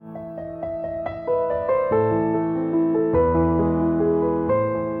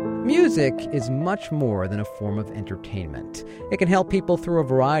Music is much more than a form of entertainment. It can help people through a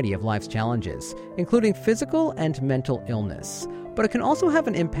variety of life's challenges, including physical and mental illness. But it can also have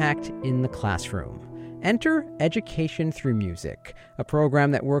an impact in the classroom. Enter Education Through Music, a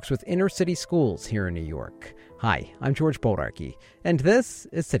program that works with inner-city schools here in New York. Hi, I'm George Bodarky, and this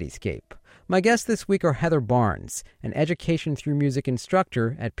is Cityscape. My guests this week are Heather Barnes, an Education Through Music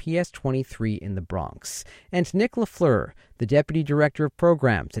instructor at PS 23 in the Bronx, and Nick LaFleur, the Deputy Director of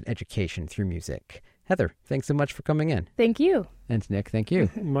Programs at Education Through Music. Heather, thanks so much for coming in. Thank you. And Nick, thank you.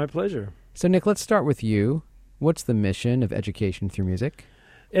 My pleasure. So Nick, let's start with you. What's the mission of Education Through Music?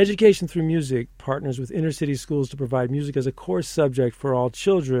 Education Through Music partners with inner-city schools to provide music as a core subject for all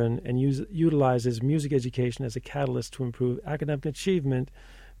children and utilizes music education as a catalyst to improve academic achievement,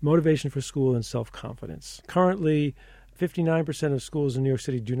 motivation for school, and self-confidence. Currently, 59% of schools in New York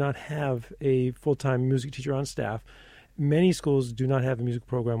City do not have a full-time music teacher on staff. Many schools do not have a music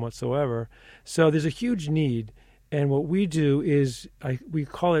program whatsoever. So there's a huge need. And what we do is we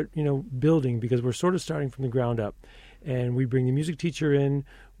call it, building, because we're sort of starting from the ground up. And we bring the music teacher in.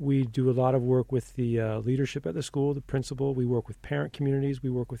 We do a lot of work with the leadership at the school, the principal. We work with parent communities.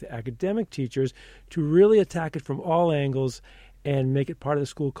 We work with academic teachers to really attack it from all angles and make it part of the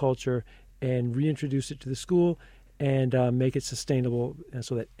school culture and reintroduce it to the school and make it sustainable, and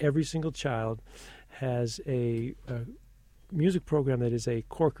so that every single child has a music program that is a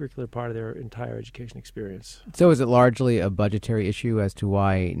core curricular part of their entire education experience. So is it largely a budgetary issue as to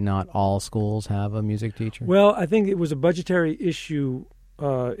why not all schools have a music teacher? Well, I think it was a budgetary issue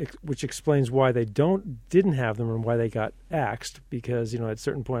which explains why they didn't have them and why they got axed, because, at a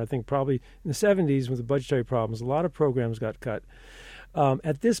certain point, I think probably in the 70s with the budgetary problems, a lot of programs got cut.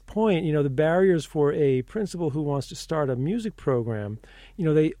 At this point, the barriers for a principal who wants to start a music program,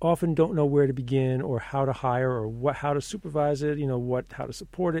 they often don't know where to begin or how to hire or how to supervise it, how to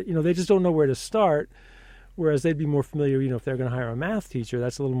support it. They just don't know where to start, whereas they'd be more familiar, if they're going to hire a math teacher,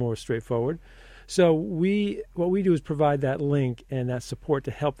 that's a little more straightforward. So what we do is provide that link and that support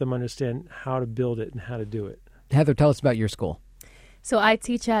to help them understand how to build it and how to do it. Heather, tell us about your school. So I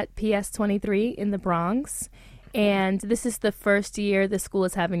teach at PS 23 in the Bronx, and this is the first year the school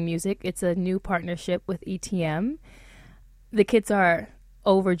is having music. It's a new partnership with ETM. The kids are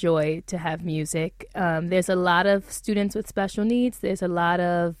overjoyed to have music. There's a lot of students with special needs. There's a lot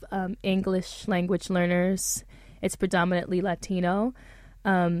of English language learners. It's predominantly Latino.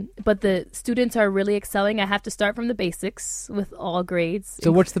 But the students are really excelling. I have to start from the basics with all grades.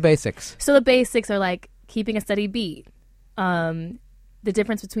 So what's the basics? So the basics are like keeping a steady beat, the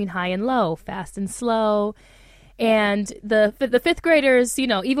difference between high and low, fast and slow. And the fifth graders,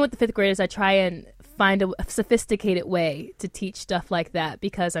 even with the fifth graders, I try and find a sophisticated way to teach stuff like that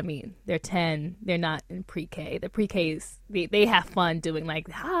because, they're 10. They're not in pre-K. The pre-Ks, they have fun doing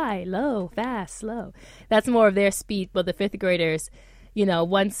like high, low, fast, slow. That's more of their speed. But the fifth graders,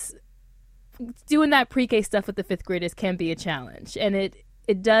 once doing that pre-K stuff with the fifth graders can be a challenge. And it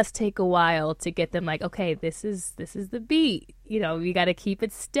does take a while to get them like, okay, this is the beat. We got to keep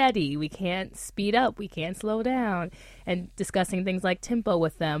it steady. We can't speed up. We can't slow down. And discussing things like tempo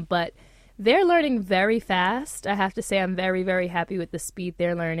with them. But they're learning very fast. I have to say I'm very, very happy with the speed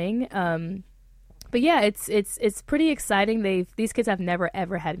they're learning. But yeah, it's pretty exciting. These kids have never,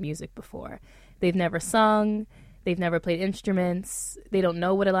 ever had music before. They've never sung. They've never played instruments. They don't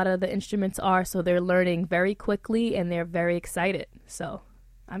know what a lot of the instruments are, so they're learning very quickly, and they're very excited. So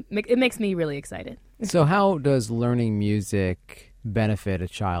it makes me really excited. So how does learning music benefit a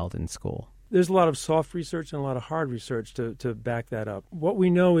child in school? There's a lot of soft research and a lot of hard research to back that up. What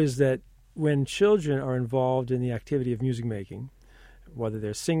we know is that when children are involved in the activity of music making, whether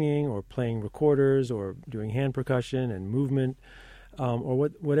they're singing or playing recorders or doing hand percussion and movement, or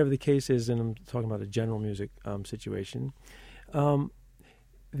whatever the case is, and I'm talking about a general music situation,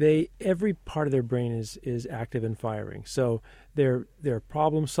 every part of their brain is active and firing. So they're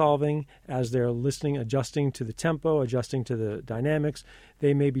problem solving as they're listening, adjusting to the tempo, adjusting to the dynamics.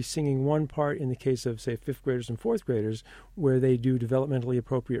 They may be singing one part in the case of, say, fifth graders and fourth graders, where they do developmentally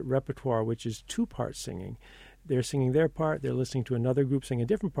appropriate repertoire, which is two-part singing. They're singing their part, they're listening to another group sing a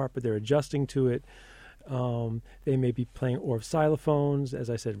different part, but they're adjusting to it. They may be playing xylophones, as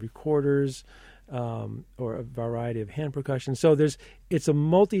I said, recorders, or a variety of hand percussion. So it's a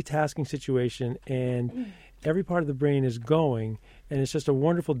multitasking situation, and every part of the brain is going, and it's just a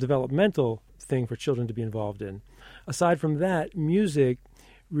wonderful developmental thing for children to be involved in. Aside from that, music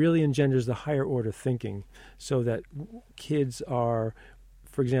really engenders the higher order thinking, so that kids are,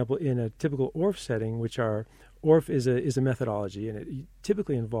 for example, in a typical ORF setting, ORF is a methodology, and it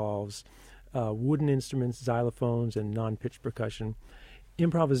typically involves wooden instruments, xylophones, and non-pitched percussion.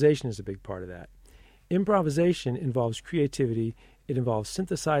 improvisation is a big part of that. Improvisation involves creativity. It involves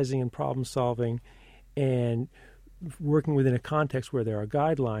synthesizing and problem solving and working within a context where there are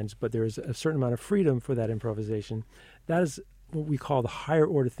guidelines, but there is a certain amount of freedom for that improvisation. That is what we call the higher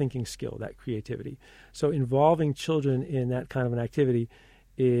order thinking skill, that creativity. So involving children in that kind of an activity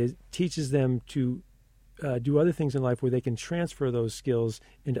teaches them to do other things in life where they can transfer those skills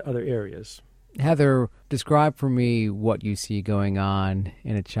into other areas. Heather, describe for me what you see going on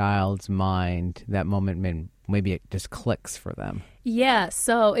in a child's mind that moment maybe it just clicks for them. Yeah,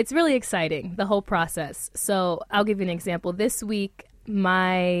 so it's really exciting, the whole process. So I'll give you an example. This week,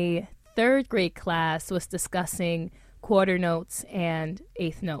 my third grade class was discussing quarter notes and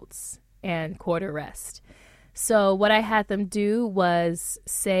eighth notes and quarter rest. So what I had them do was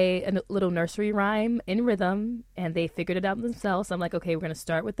say a little nursery rhyme in rhythm, and they figured it out themselves. I'm like, okay, we're going to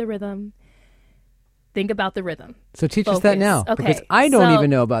start with the rhythm. Think about the rhythm. So teach us that now, okay, because I don't even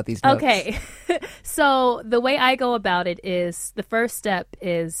know about these notes. Okay. So the way I go about it is the first step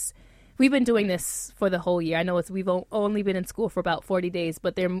is we've been doing this for the whole year. I know we've only been in school for about 40 days,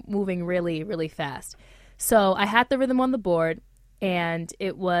 but they're moving really, really fast. So I had the rhythm on the board, and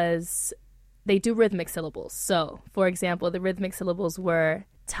they do rhythmic syllables. So, for example, the rhythmic syllables were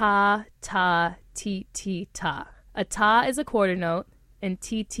ta, ta, ti, ti, ta. A ta is a quarter note, and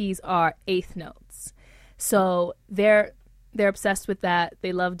TTs are eighth notes. So they're obsessed with that.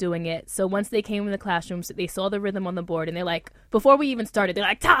 They love doing it. So once they came in the classrooms, they saw the rhythm on the board, and they're like, before we even started, they're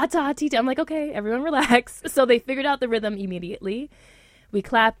like, ta, ta, ti, ta. I'm like, okay, everyone relax. So they figured out the rhythm immediately. We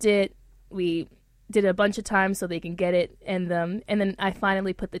clapped it. We did it a bunch of times so they can get it in them. And then I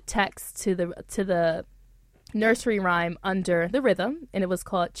finally put the text to the nursery rhyme under the rhythm, and it was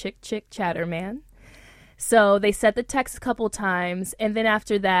called Chick, Chick, Chatter Man. So they said the text a couple times, and then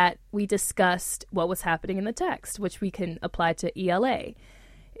after that, we discussed what was happening in the text, which we can apply to ELA.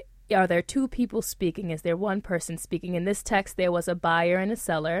 Are there two people speaking? Is there one person speaking? In this text, there was a buyer and a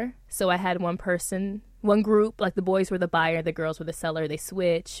seller. So I had one group, like the boys were the buyer, the girls were the seller. They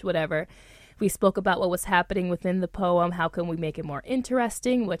switch, whatever. We spoke about what was happening within the poem. How can we make it more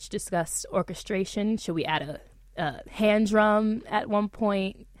interesting? Which discussed orchestration. Should we add a hand drum at one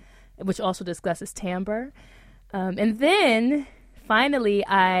point? Which also discusses timbre. And then, finally,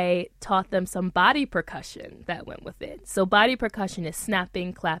 I taught them some body percussion that went with it. So body percussion is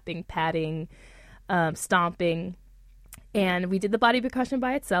snapping, clapping, patting, stomping. And we did the body percussion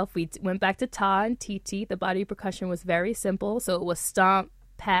by itself. We went back to ta and TT. The body percussion was very simple. So it was stomp,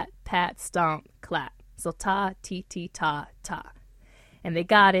 pat, pat, stomp, clap. So ta, TT, ta, ta. And they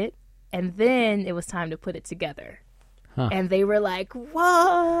got it. And then it was time to put it together. Huh. And they were like,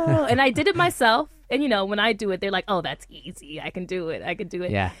 whoa. And I did it myself. And, when I do it, they're like, oh, that's easy. I can do it.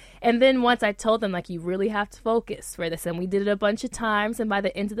 Yeah. And then once I told them, like, you really have to focus for this. And we did it a bunch of times. And by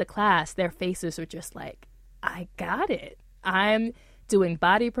the end of the class, their faces were just like, I got it. I'm doing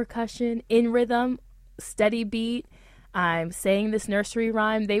body percussion in rhythm, steady beat. I'm saying this nursery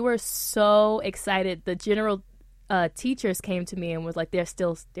rhyme. They were so excited. The general teachers came to me and was like, they're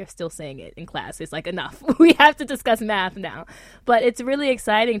still saying it in class. It's like, enough. We have to discuss math now. But it's really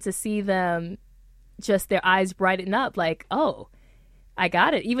exciting to see them just their eyes brighten up like, oh, I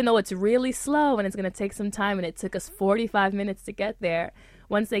got it. Even though it's really slow and it's going to take some time, and it took us 45 minutes to get there.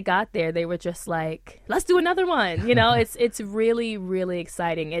 Once they got there, they were just like, let's do another one. It's really, really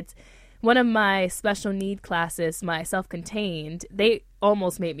exciting. It's one of my special need classes, my self-contained, they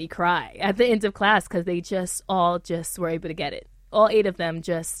almost made me cry at the end of class because they all were able to get it. All 8 of them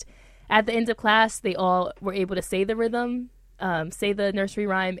just, at the end of class, they all were able to say the rhythm, say the nursery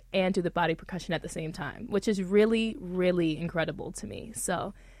rhyme, and do the body percussion at the same time, which is really, really incredible to me.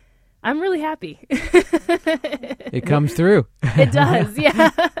 So I'm really happy. It comes through. It does, yeah.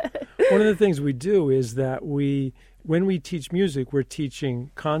 One of the things we do is that when we teach music, we're teaching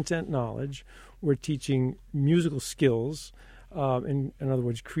content knowledge, we're teaching musical skills, in other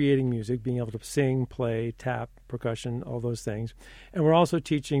words, creating music, being able to sing, play, tap, percussion, all those things. And we're also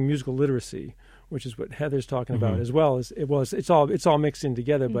teaching musical literacy, which is what Heather's talking about as well. It's all mixed in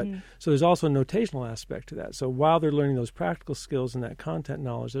together, but so there's also a notational aspect to that. So while they're learning those practical skills and that content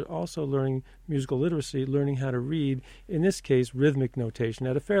knowledge, they're also learning musical literacy, learning how to read, in this case, rhythmic notation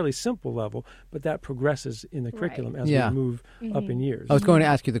at a fairly simple level, but that progresses in the curriculum as we move up in years. I was going to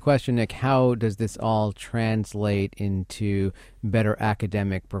ask you the question, Nick, how does this all translate into better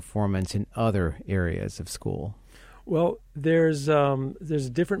academic performance in other areas of school? Well, there's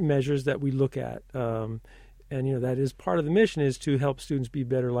different measures that we look at, and that is part of the mission, is to help students be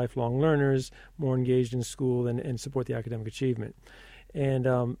better lifelong learners, more engaged in school, and support the academic achievement.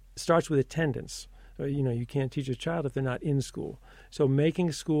 And starts with attendance. You can't teach a child if they're not in school. So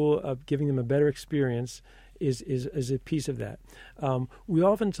making school, giving them a better experience is a piece of that. We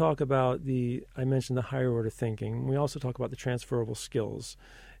often talk about I mentioned the higher order thinking. We also talk about the transferable skills.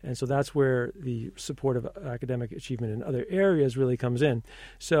 And so that's where the support of academic achievement in other areas really comes in.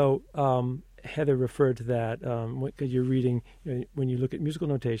 So Heather referred to that because you're reading, when you look at musical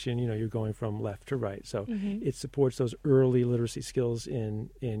notation, you're going from left to right. So it supports those early literacy skills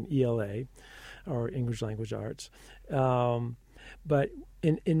in ELA, or English Language Arts. But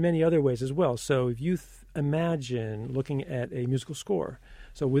in many other ways as well. So if you imagine looking at a musical score,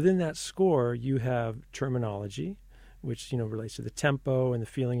 so within that score you have terminology, which relates to the tempo and the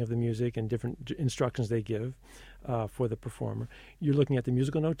feeling of the music and different instructions they give for the performer. You're looking at the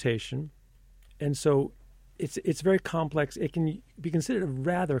musical notation, and so it's very complex. It can be considered a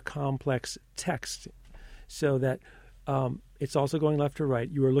rather complex text, so that it's also going left to right.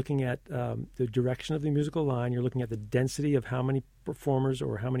 You are looking at the direction of the musical line. You're looking at the density of how many performers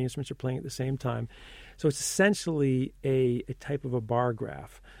or how many instruments are playing at the same time. So it's essentially a type of a bar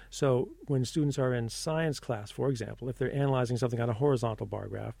graph. So when students are in science class, for example, if they're analyzing something on a horizontal bar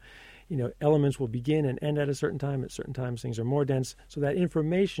graph, elements will begin and end at a certain time. At certain times, things are more dense. So that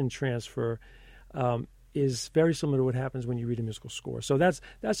information transfer is very similar to what happens when you read a musical score. So that's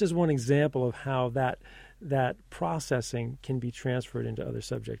just one example of how that processing can be transferred into other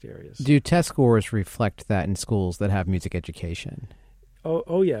subject areas. Do test scores reflect that in schools that have music education?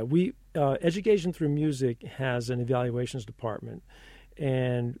 Oh yeah. Education through music has an evaluations department,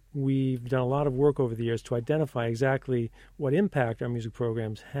 and we've done a lot of work over the years to identify exactly what impact our music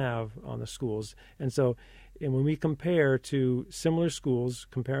programs have on the schools. And when we compare to similar schools,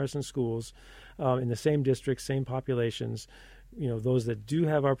 comparison schools in the same districts, same populations, those that do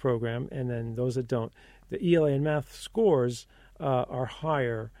have our program and then those that don't, the ELA and math scores are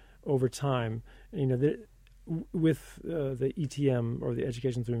higher over time. With the ETM, or the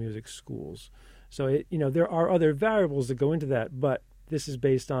Education Through Music schools. So there are other variables that go into that, but this is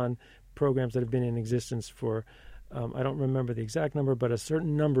based on programs that have been in existence for, I don't remember the exact number, but a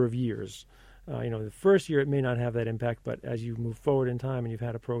certain number of years. The first year it may not have that impact, but as you move forward in time and you've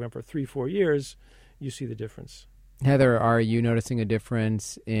had a program for 3-4 years, you see the difference. Heather, are you noticing a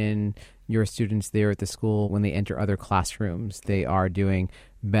difference in your students there at the school when they enter other classrooms? They are doing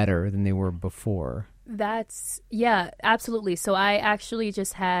better than they were before. Yeah, absolutely. So I actually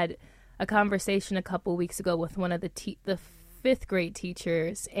just had a conversation a couple weeks ago with one of the fifth grade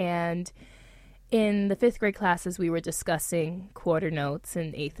teachers, and in the fifth grade classes we were discussing quarter notes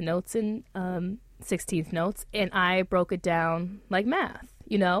and eighth notes and 16th notes, and I broke it down like math.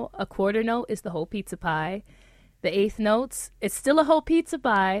 A quarter note is the whole pizza pie. The eighth notes, it's still a whole pizza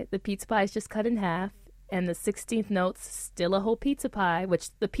pie. The pizza pie is just cut in half. And the 16th note's still a whole pizza pie, which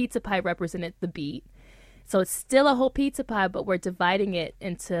the pizza pie represented the beat. So it's still a whole pizza pie, but we're dividing it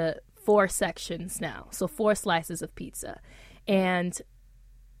into 4 sections now. So 4 slices of pizza. And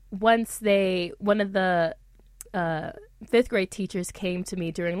one of the fifth grade teachers came to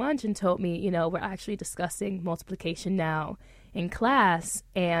me during lunch and told me, we're actually discussing multiplication now in class,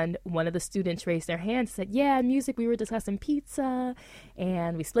 and one of the students raised their hand and said, yeah, music, we were discussing pizza,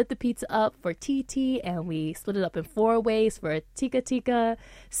 and we split the pizza up for TT, and we split it up in 4 ways for a tika tika.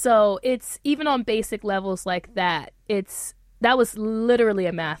 So it's even on basic levels like that. That was literally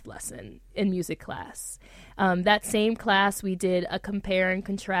a math lesson in music class. That same class, we did a compare and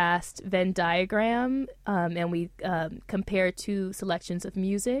contrast Venn diagram, and we compared 2 selections of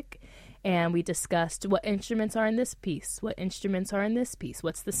music. And we discussed what instruments are in this piece, what instruments are in this piece,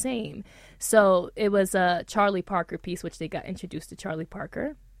 what's the same. So it was a Charlie Parker piece, which they got introduced to Charlie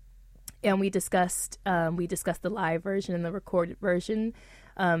Parker. And we discussed the live version and the recorded version.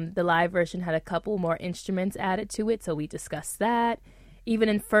 The live version had a couple more instruments added to it, so we discussed that. Even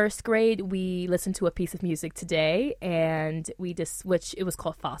in first grade, we listened to a piece of music today, and which it was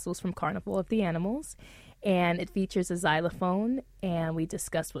called Fossils from Carnival of the Animals. And it features a xylophone, and we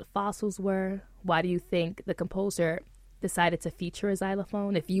discussed what fossils were. Why do you think the composer decided to feature a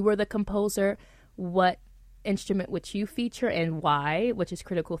xylophone? If you were the composer, what instrument would you feature and why, which is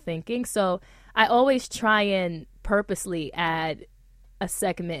critical thinking. So I always try and purposely add a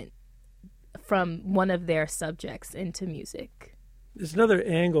segment from one of their subjects into music. There's another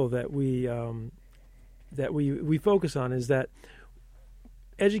angle that we focus on, is that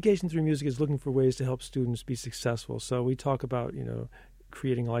education through music is looking for ways to help students be successful. So we talk about,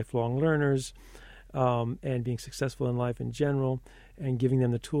 creating lifelong learners and being successful in life in general and giving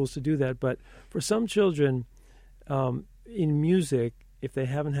them the tools to do that. But for some children in music, if they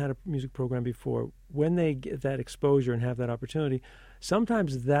haven't had a music program before, when they get that exposure and have that opportunity,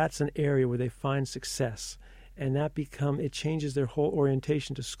 sometimes that's an area where they find success, and it changes their whole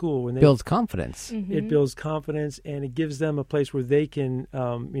orientation to school. When they Builds confidence. It builds confidence, and it gives them a place where they can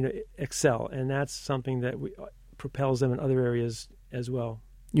excel, and that's something that propels them in other areas as well.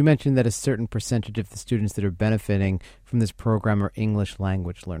 You mentioned that a certain percentage of the students that are benefiting from this program are English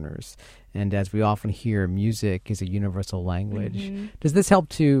language learners. And as we often hear, music is a universal language. Does this help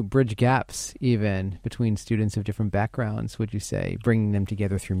to bridge gaps even between students of different backgrounds, would you say, bringing them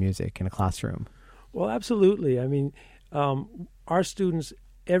together through music in a classroom? Well, absolutely. I mean, our students,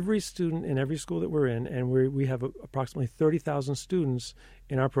 every student in every school that we're in, and we have approximately 30,000 students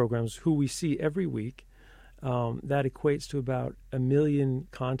in our programs who we see every week. That equates to about 1 million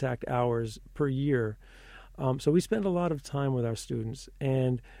contact hours per year. So we spend a lot of time with our students.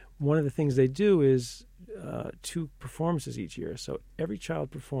 And one of the things they do is 2 performances each year. So every child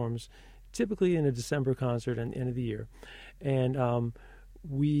performs, typically in a December concert at the end of the year. And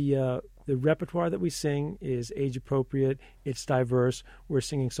the repertoire that we sing is age appropriate. It's diverse. We're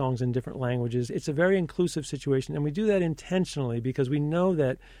singing songs in different languages. It's a very inclusive situation. And we do that intentionally because we know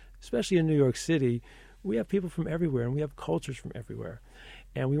that, especially in New York City, we have people from everywhere, and we have cultures from everywhere.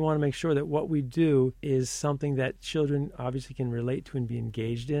 And we want to make sure that what we do is something that children obviously can relate to and be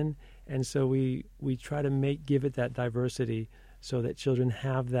engaged in. And so we try to give it that diversity so that children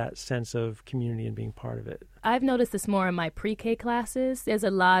have that sense of community and being part of it. I've noticed this more in my pre-K classes. There's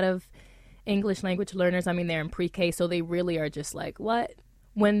a lot of English language learners. I mean, they're in pre-K, so they really are just like, what?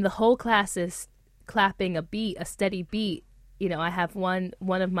 When the whole class is clapping a steady beat, I have one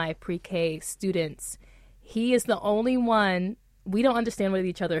of my pre-K students. He is the only one. We don't understand what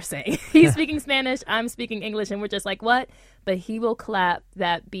each other are saying. He's speaking Spanish, I'm speaking English, and we're just like, what? But he will clap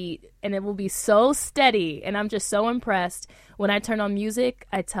that beat, and it will be so steady, and I'm just so impressed. When I turn on music,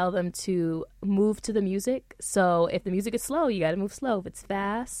 I tell them to move to the music. So if the music is slow, you got to move slow. If it's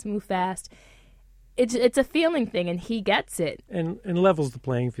fast, move fast. It's a feeling thing, and he gets it. And levels the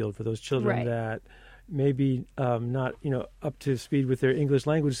playing field for those children that maybe not up to speed with their English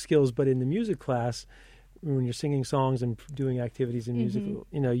language skills, but in the music class, when you're singing songs and doing activities in music,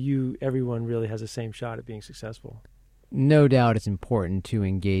 everyone really has the same shot at being successful. No doubt it's important to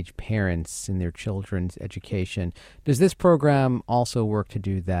engage parents in their children's education. Does this program also work to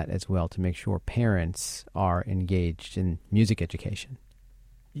do that as well, to make sure parents are engaged in music education?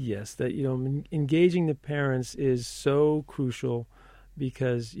 Yes, that engaging the parents is so crucial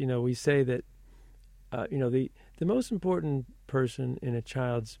because we say that the most important person in a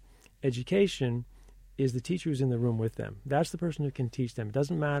child's education is the teacher who's in the room with them. That's the person who can teach them. It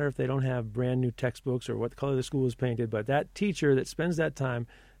doesn't matter if they don't have brand new textbooks or what color the school is painted, but that teacher that spends that time,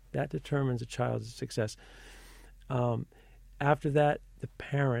 that determines a child's success. After that, the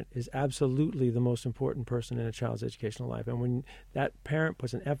parent is absolutely the most important person in a child's educational life. And when that parent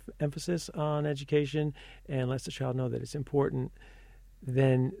puts an emphasis on education and lets the child know that it's important,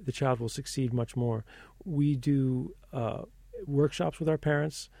 then the child will succeed much more. We do workshops with our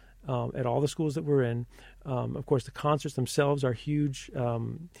parents at all the schools that we're in. Of course, the concerts themselves are huge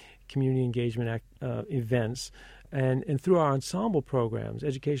community engagement events. And through our ensemble programs,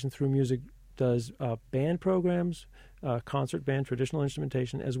 Education Through Music does band programs, concert band, traditional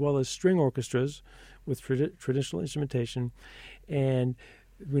instrumentation, as well as string orchestras with traditional instrumentation. And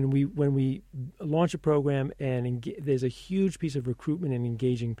when we launch a program, there's a huge piece of recruitment and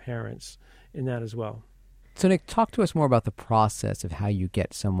engaging parents in that as well. So, Nick, talk to us more about the process of how you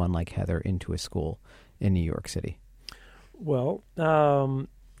get someone like Heather into a school in New York City. Well,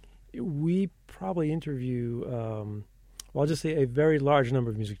 we probably interview, I'll just say a very large number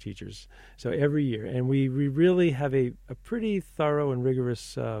of music teachers. So every year. And we really have a pretty thorough and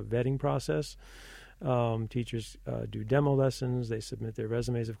rigorous vetting process. Teachers do demo lessons. They submit their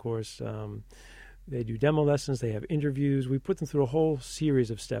resumes, of course. They do demo lessons. They have interviews. We put them through a whole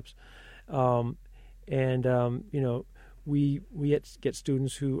series of steps. We get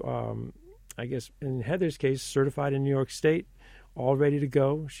students who, I guess in Heather's case, certified in New York State, all ready to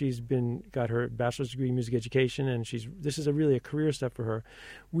go. She's got her bachelor's degree in music education, and this is really a career step for her.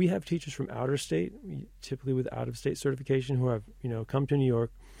 We have teachers from outer state, typically with out-of-state certification, who have come to New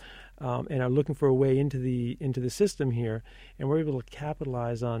York and are looking for a way into the system here, and we're able to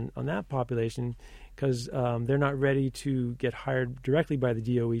capitalize on that population because they're not ready to get hired directly by the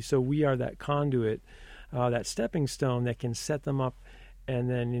DOE. So we are that conduit, that stepping stone that can set them up, and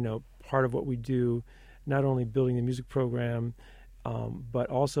then part of what we do, not only building the music program, but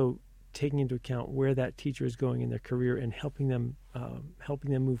also taking into account where that teacher is going in their career and helping them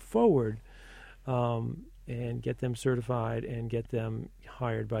move forward and get them certified and get them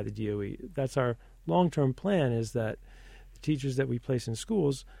hired by the DOE. That's our long-term plan, is that the teachers that we place in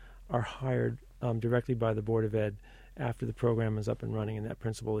schools are hired directly by the Board of Ed after the program is up and running, and that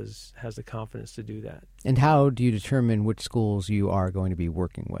principal has the confidence to do that. And how do you determine which schools you are going to be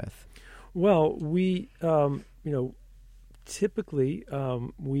working with? Well, we, typically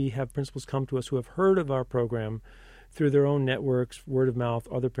we have principals come to us who have heard of our program through their own networks, word of mouth,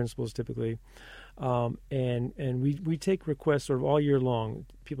 other principals typically. And we take requests sort of all year long.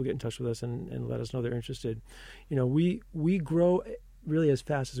 People get in touch with us and let us know they're interested. We grow really as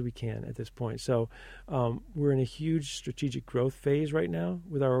fast as we can at this point. So we're in a huge strategic growth phase right now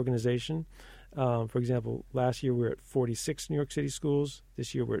with our organization. For example, last year we were at 46 New York City schools.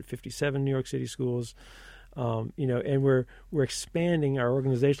 This year we're at 57 New York City schools. And we're expanding our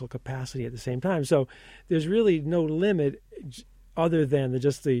organizational capacity at the same time. So there's really no limit other than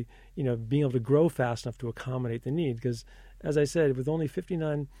being able to grow fast enough to accommodate the need. Because, as I said, with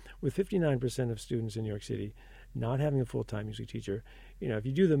 59% of students in New York City not having a full-time music teacher, if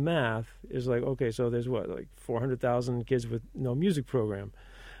you do the math, it's like, okay, so there's 400,000 kids with no music program.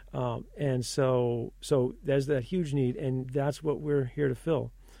 And so there's that huge need, and that's what we're here to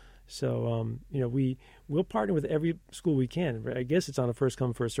fill. So, we'll partner with every school we can. I guess it's on a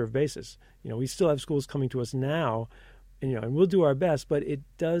first-come, first-served basis. We still have schools coming to us now, and we'll do our best, but it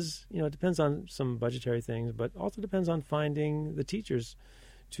does, it depends on some budgetary things, but also depends on finding the teachers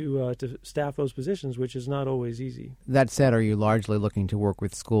to staff those positions, which is not always easy. That said, are you largely looking to work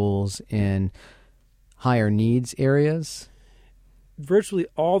with schools in higher needs areas? Virtually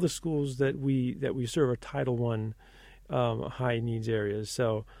all the schools that we serve are Title I high needs areas.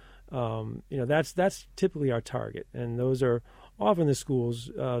 So, that's typically our target, and those are often the schools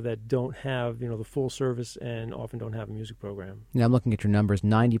that don't have the full service and often don't have a music program. Now, I'm looking at your numbers.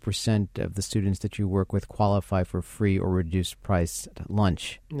 90% of the students that you work with qualify for free or reduced price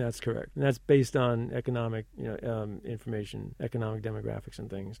lunch. That's correct, and that's based on economic information, economic demographics, and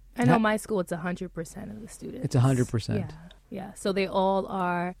things. I know my school, it's 100% of the students. It's 100%. Yeah. So they all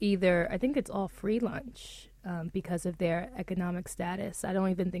are either, I think it's all free lunch. Because of their economic status. I don't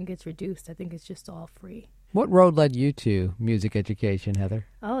even think it's reduced. I think it's just all free. What road led you to music education, Heather?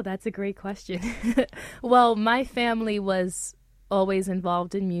 Oh, that's a great question. Well, my family was always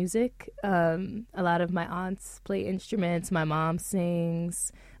involved in music. A lot of my aunts play instruments. My mom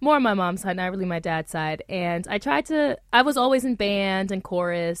sings. More on my mom's side, not really my dad's side. And I was always in band and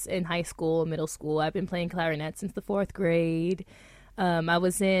chorus in high school, middle school. I've been playing clarinet since the 4th grade. I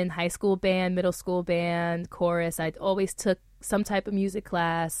was in high school band, middle school band, chorus. I always took some type of music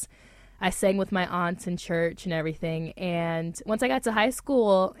class. I sang with my aunts in church and everything. And once I got to high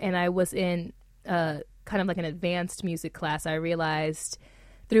school and I was in kind of like an advanced music class, I realized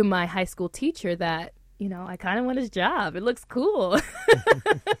through my high school teacher that, I kind of want his job. It looks cool.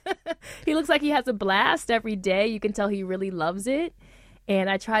 He looks like he has a blast every day. You can tell he really loves it.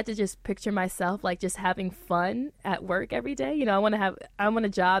 And I tried to just picture myself like just having fun at work every day. I want a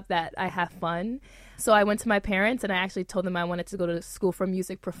job that I have fun. So I went to my parents and I actually told them I wanted to go to school for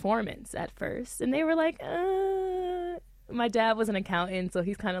music performance at first. And they were like, my dad was an accountant, so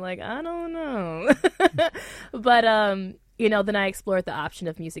he's kind of like, I don't know. But, then I explored the option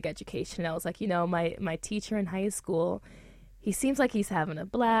of music education. I was like, my teacher in high school, he seems like he's having a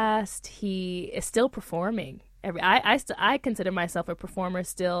blast. He is still performing. I consider myself a performer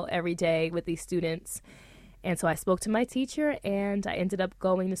still every day with these students. And so I spoke to my teacher, and I ended up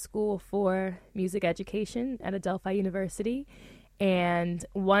going to school for music education at Adelphi University. And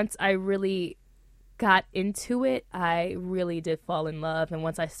once I really got into it, I really did fall in love. And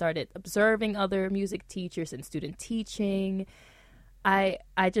once I started observing other music teachers and student teaching, I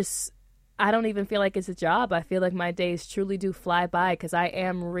don't even feel like it's a job. I feel like my days truly do fly by because I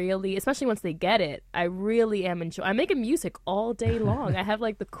am really, especially once they get it, I really am I'm making music all day long. I have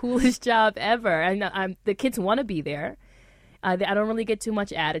like the coolest job ever. And the kids want to be there. I don't really get too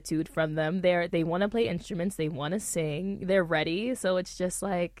much attitude from them. They want to play instruments. They want to sing. They're ready. So it's just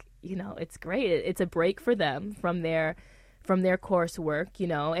like, it's great. It's a break for them from their coursework,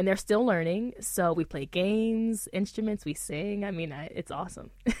 and they're still learning. So we play games, instruments, we sing. It's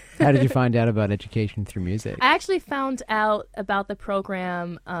awesome. How did you find out about education through music? I actually found out about the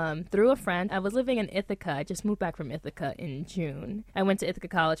program through a friend. I was living in Ithaca. I just moved back from Ithaca in June. I went to Ithaca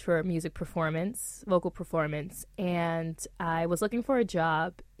College for music performance, vocal performance, and I was looking for a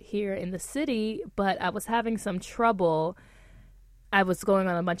job here in the city, but I was having some trouble. I was going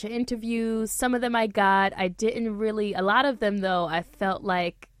on a bunch of interviews. Some of them I got. I didn't really, a lot of them though, I felt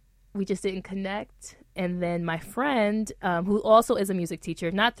like we just didn't connect. And then my friend, who also is a music teacher,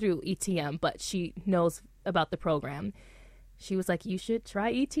 not through ETM, but she knows about the program. She was like, you should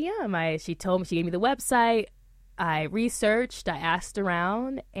try ETM. She gave me the website. I researched, I asked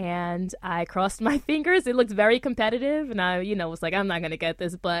around, and I crossed my fingers. It looked very competitive, and I, was like, I'm not going to get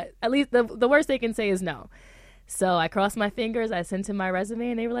this, but at least the worst they can say is no. So I crossed my fingers, I sent in my resume,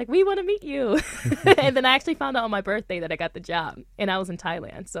 and they were like, we want to meet you. And then I actually found out on my birthday that I got the job, and I was in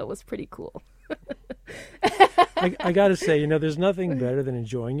Thailand, so it was pretty cool. I got to say, there's nothing better than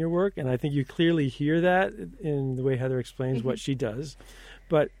enjoying your work, and I think you clearly hear that in the way Heather explains what she does.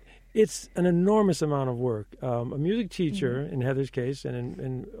 But it's an enormous amount of work. A music teacher, in Heather's case and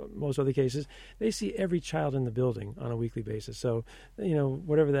in most other cases, they see every child in the building on a weekly basis. So,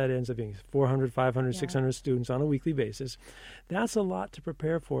 whatever that ends up being, 400, 500, 600 students on a weekly basis. That's a lot to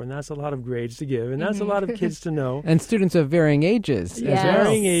prepare for, and that's a lot of grades to give, and that's a lot of kids to know. And students of varying ages Yes. as well.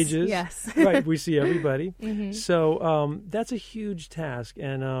 Varying ages. Yes. Right, we see everybody. So that's a huge task.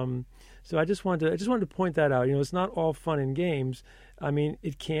 And so I just wanted to point that out. It's not all fun and games. I mean,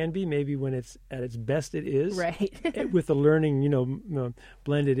 it can be maybe when it's at its best. It is Right. with the learning,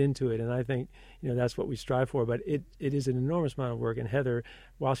 blended into it. And I think that's what we strive for. But it is an enormous amount of work. And Heather,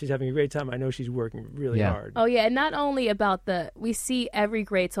 while she's having a great time, I know she's working really hard. Oh yeah, and not only about we see every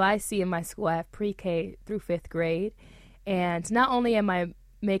grade. So I see in my school I have pre-K through 5th grade, and not only am I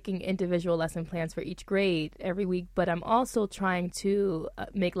making individual lesson plans for each grade every week, but I'm also trying to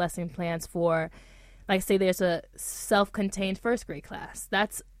make lesson plans for, like, say there's a self-contained 1st grade class.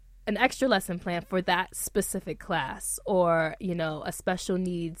 That's an extra lesson plan for that specific class, or, a special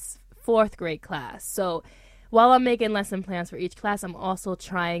needs 4th grade class. So while I'm making lesson plans for each class, I'm also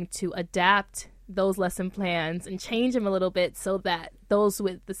trying to adapt those lesson plans and change them a little bit so that those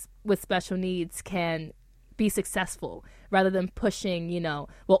with special needs can be successful, rather than pushing,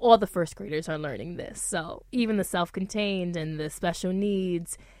 all the 1st graders are learning this. So even the self-contained and the special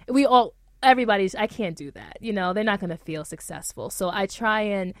needs, I can't do that. They're not going to feel successful. So I try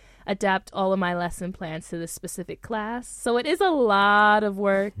and adapt all of my lesson plans to this specific class. So it is a lot of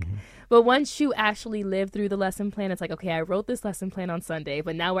work. But once you actually live through the lesson plan, it's like, okay, I wrote this lesson plan on Sunday,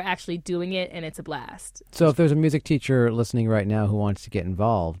 but now we're actually doing it, and it's a blast. So if there's a music teacher listening right now who wants to get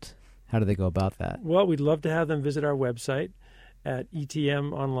involved, how do they go about that? Well, we'd love to have them visit our website at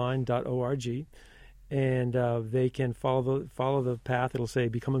etmonline.org. And they can follow the path. It'll say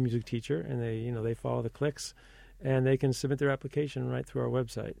become a music teacher, and they follow the clicks, and they can submit their application right through our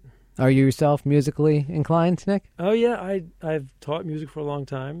website. Are you yourself musically inclined, Nick? Oh yeah, I've taught music for a long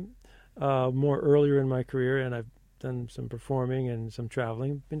time, more earlier in my career, and I've done some performing and some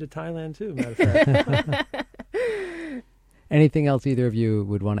traveling. Been to Thailand too, matter of fact. Anything else either of you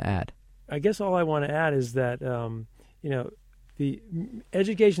would want to add? I guess all I want to add is that the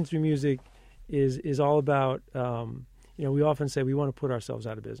education through music is all about, we often say we want to put ourselves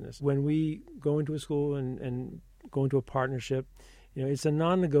out of business. When we go into a school and go into a partnership, it's a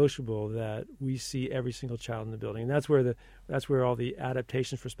non-negotiable that we see every single child in the building. And that's where all the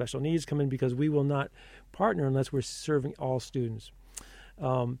adaptations for special needs come in, because we will not partner unless we're serving all students.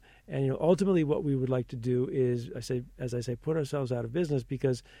 And ultimately what we would like to do is, as I say, put ourselves out of business,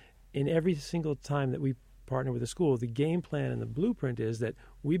 because in every single time that we partner with a school, the game plan and the blueprint is that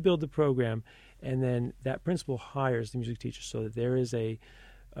we build the program, and then that principal hires the music teacher, so that there is a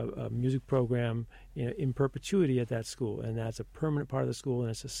music program in perpetuity at that school, and that's a permanent part of the school, and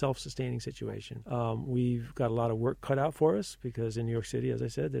it's a self-sustaining situation. We've got a lot of work cut out for us, because in New York City, as I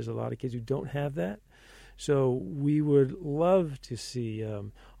said, there's a lot of kids who don't have that. So we would love to see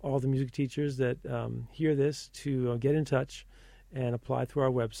all the music teachers that hear this to get in touch and apply through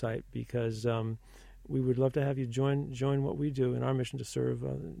our website, because we would love to have you join what we do in our mission to serve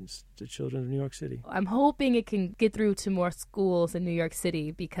the children of New York City. I'm hoping it can get through to more schools in New York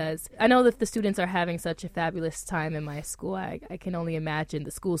City, because I know that the students are having such a fabulous time in my school. I can only imagine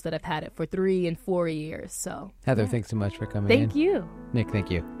the schools that have had it for 3 and 4 years. So Heather, thanks so much for coming in. Thank you. Nick,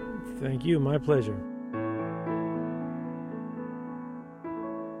 thank you. Thank you. My pleasure.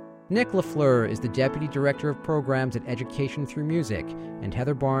 Nick LaFleur is the Deputy Director of Programs at Education Through Music, and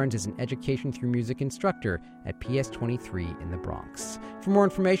Heather Barnes is an Education Through Music instructor at PS23 in the Bronx. For more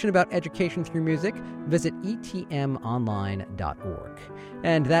information about Education Through Music, visit etmonline.org.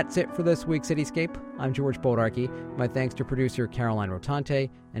 And that's it for this week's Cityscape. I'm George Boldarchy. My thanks to producer Caroline Rotante,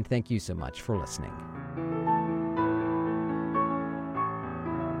 and thank you so much for listening.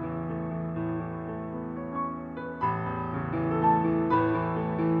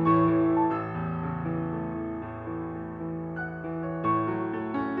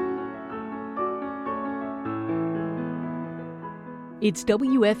 It's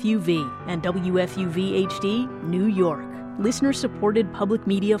WFUV and WFUV-HD, New York. Listener-supported public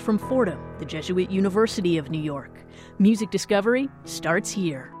media from Fordham, the Jesuit University of New York. Music discovery starts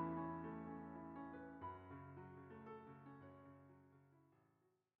here.